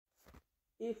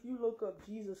if you look up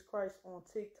Jesus Christ on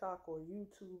TikTok or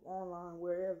YouTube, online,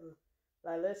 wherever,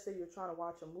 like let's say you're trying to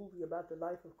watch a movie about the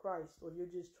life of Christ, or you're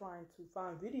just trying to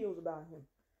find videos about him,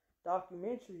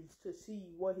 documentaries to see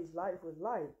what his life was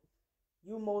like,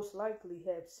 you most likely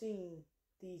have seen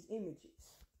these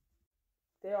images.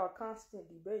 There are constant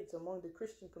debates among the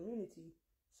Christian community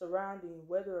surrounding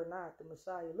whether or not the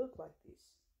Messiah looked like this.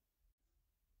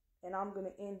 And I'm going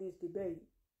to end this debate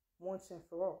once and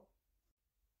for all.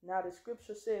 Now, the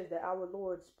scripture says that our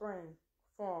Lord sprang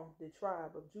from the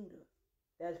tribe of Judah.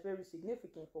 That's very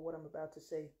significant for what I'm about to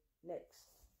say next.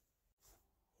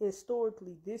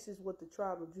 Historically, this is what the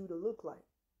tribe of Judah looked like.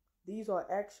 These are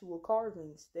actual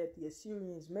carvings that the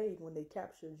Assyrians made when they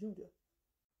captured Judah.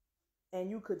 And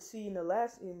you could see in the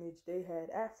last image they had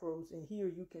afros, and here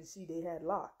you can see they had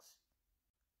locks.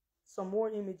 Some more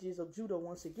images of Judah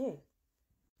once again.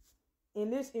 In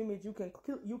this image, you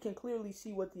can clearly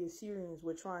see what the Assyrians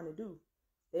were trying to do.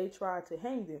 They tried to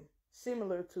hang them,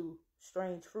 similar to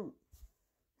strange fruit.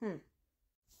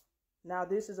 Now,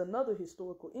 this is another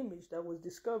historical image that was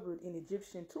discovered in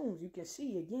Egyptian tombs. You can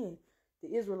see, again,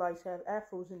 the Israelites have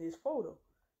afros in this photo.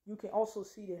 You can also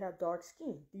see they have dark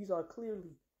skin. These are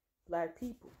clearly black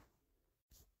people.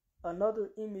 Another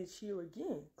image here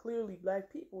again, clearly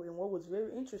black people. And what was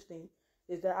very interesting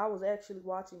is that I was actually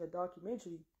watching a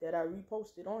documentary that I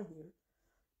reposted on here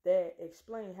that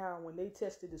explained how when they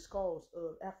tested the skulls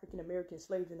of African-American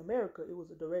slaves in America, it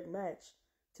was a direct match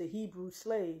to Hebrew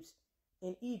slaves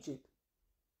in Egypt,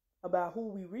 about who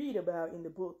we read about in the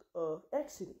book of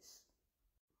Exodus.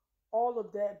 All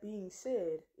of that being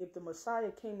said, if the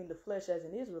Messiah came in the flesh as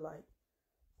an Israelite,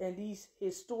 and these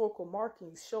historical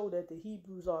markings show that the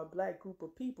Hebrews are a black group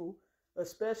of people,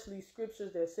 especially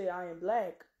scriptures that say, I am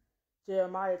black,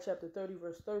 Jeremiah chapter 30,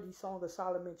 verse 30, Song of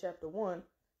Solomon chapter 1,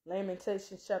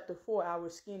 Lamentations chapter 4, our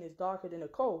skin is darker than a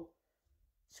coal.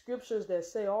 Scriptures that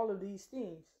say all of these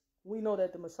things, we know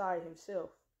that the Messiah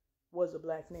himself was a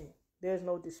black man. There's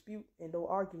no dispute and no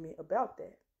argument about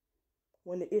that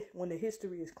when the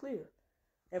history is clear.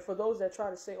 And for those that try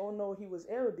to say, oh no, he was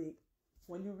Arabic,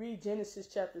 when you read Genesis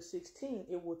chapter 16,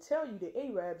 it will tell you the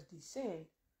Arabs descend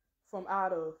from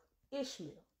out of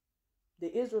Ishmael.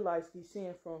 The Israelites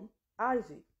descend from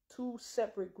Isaac, two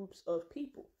separate groups of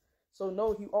people. So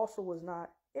no, he also was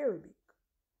not Arabic.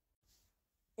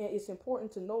 And it's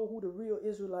important to know who the real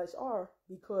Israelites are,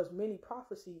 because many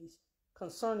prophecies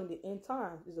concerning the end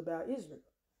times is about Israel.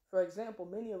 For example,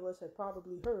 many of us have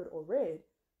probably heard or read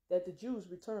that the Jews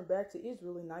returned back to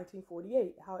Israel in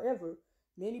 1948. However,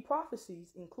 many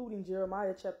prophecies, including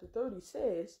Jeremiah chapter 30,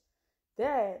 says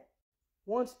that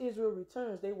once Israel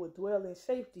returns, they will dwell in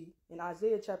safety. And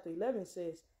Isaiah chapter 11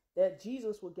 says that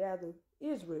Jesus will gather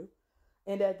Israel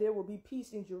and that there will be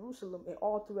peace in Jerusalem and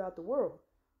all throughout the world.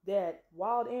 That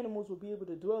wild animals will be able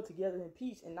to dwell together in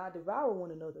peace and not devour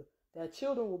one another. That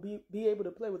children will be able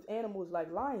to play with animals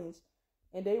like lions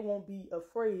and they won't be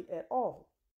afraid at all.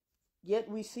 Yet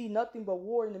we see nothing but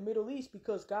war in the Middle East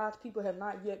because God's people have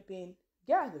not yet been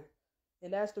gathered.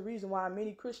 And that's the reason why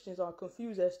many Christians are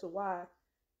confused as to why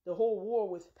the whole war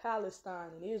with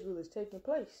Palestine and Israel is taking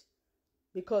place.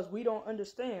 Because we don't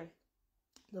understand,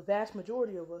 the vast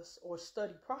majority of us, or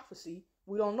study prophecy,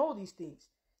 we don't know these things.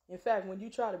 In fact, when you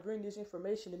try to bring this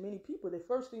information to many people, the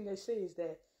first thing they say is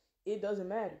that it doesn't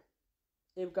matter.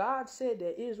 If God said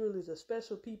that Israel is a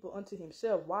special people unto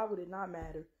himself, why would it not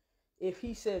matter if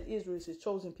he said Israel is his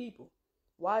chosen people?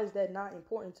 Why is that not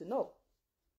important to know?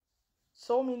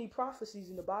 So many prophecies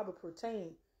in the Bible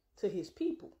pertain to his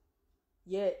people.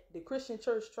 Yet the Christian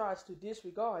church tries to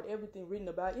disregard everything written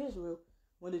about Israel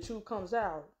when the truth comes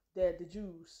out that the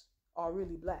Jews are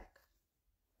really black.